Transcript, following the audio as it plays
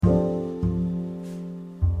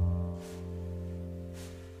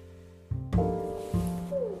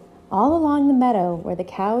All along the meadow where the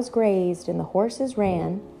cows grazed and the horses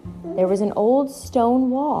ran, there was an old stone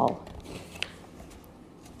wall.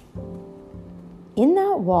 In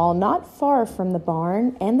that wall, not far from the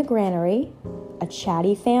barn and the granary, a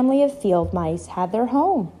chatty family of field mice had their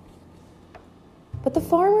home. But the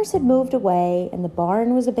farmers had moved away, and the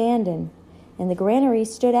barn was abandoned, and the granary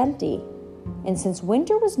stood empty. And since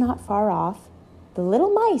winter was not far off, the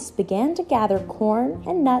little mice began to gather corn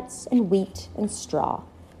and nuts and wheat and straw.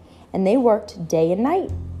 And they worked day and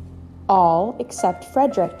night, all except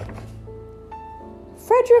Frederick.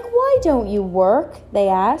 "Frederick, why don't you work?" they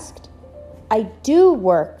asked. "I do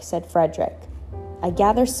work," said Frederick. "I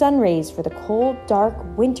gather sun rays for the cold, dark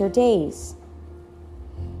winter days."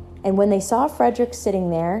 And when they saw Frederick sitting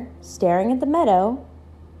there, staring at the meadow,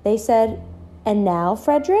 they said, "And now,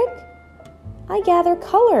 Frederick?" "I gather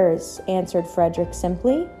colors," answered Frederick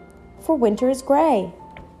simply, "for winter is gray."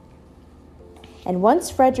 And once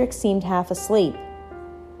Frederick seemed half asleep.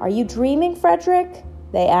 "Are you dreaming, Frederick?"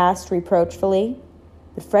 they asked reproachfully.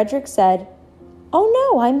 But Frederick said,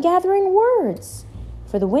 "Oh no, I'm gathering words,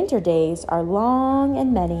 for the winter days are long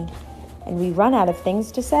and many, and we run out of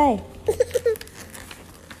things to say."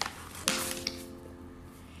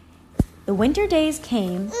 The winter days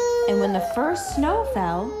came, and when the first snow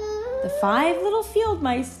fell, the 5 little field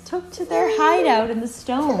mice took to their hideout in the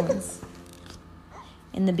stones.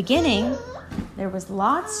 In the beginning, there was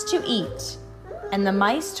lots to eat, and the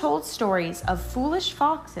mice told stories of foolish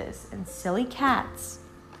foxes and silly cats.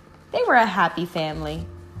 They were a happy family.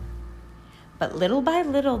 But little by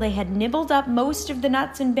little, they had nibbled up most of the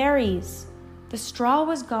nuts and berries. The straw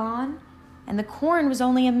was gone, and the corn was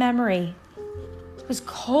only a memory. It was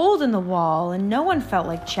cold in the wall, and no one felt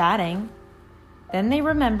like chatting. Then they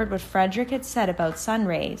remembered what Frederick had said about sun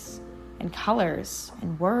rays and colors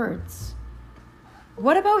and words.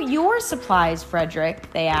 "What about your supplies,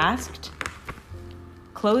 Frederick?" they asked.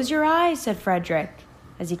 "Close your eyes," said Frederick,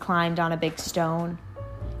 as he climbed on a big stone.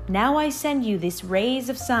 "Now I send you these rays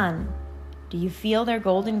of sun. Do you feel their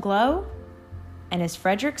golden glow?" And as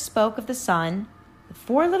Frederick spoke of the sun, the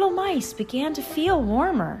 4 little mice began to feel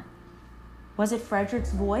warmer. Was it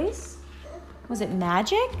Frederick's voice? Was it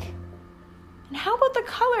magic? "And how about the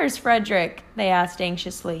colors, Frederick?" they asked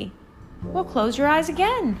anxiously. "Well, close your eyes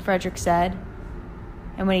again," Frederick said.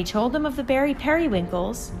 And when he told them of the berry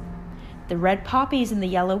periwinkles, the red poppies and the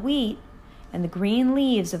yellow wheat, and the green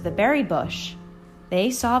leaves of the berry bush,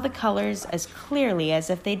 they saw the colors as clearly as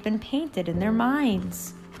if they'd been painted in their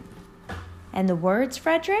minds. "And the words,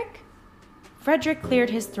 Frederick?" Frederick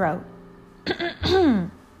cleared his throat,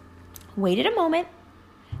 waited a moment,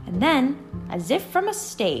 and then, as if from a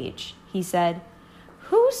stage, he said,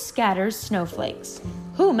 "Who scatters snowflakes?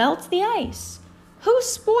 Who melts the ice? Who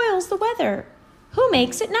spoils the weather? Who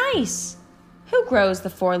makes it nice? Who grows the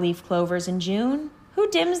 4-leaf clovers in June? Who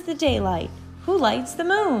dims the daylight? Who lights the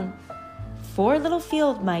moon? 4 little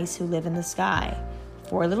field mice who live in the sky.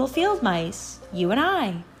 4 little field mice, you and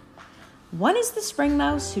I. One is the spring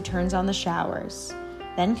mouse who turns on the showers.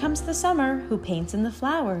 Then comes the summer who paints in the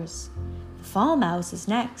flowers. The fall mouse is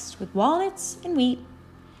next with walnuts and wheat.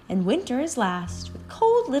 And winter is last with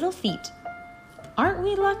cold little feet. Aren't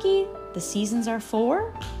we lucky the seasons are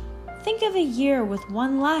 4? Think of a year with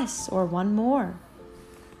 1 less or 1 more."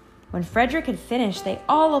 When Frederick had finished, they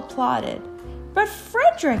all applauded. "But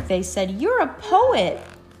Frederick," they said, "you're a poet."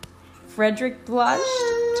 Frederick blushed,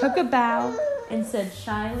 took a bow, and said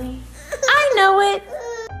shyly, "I know it.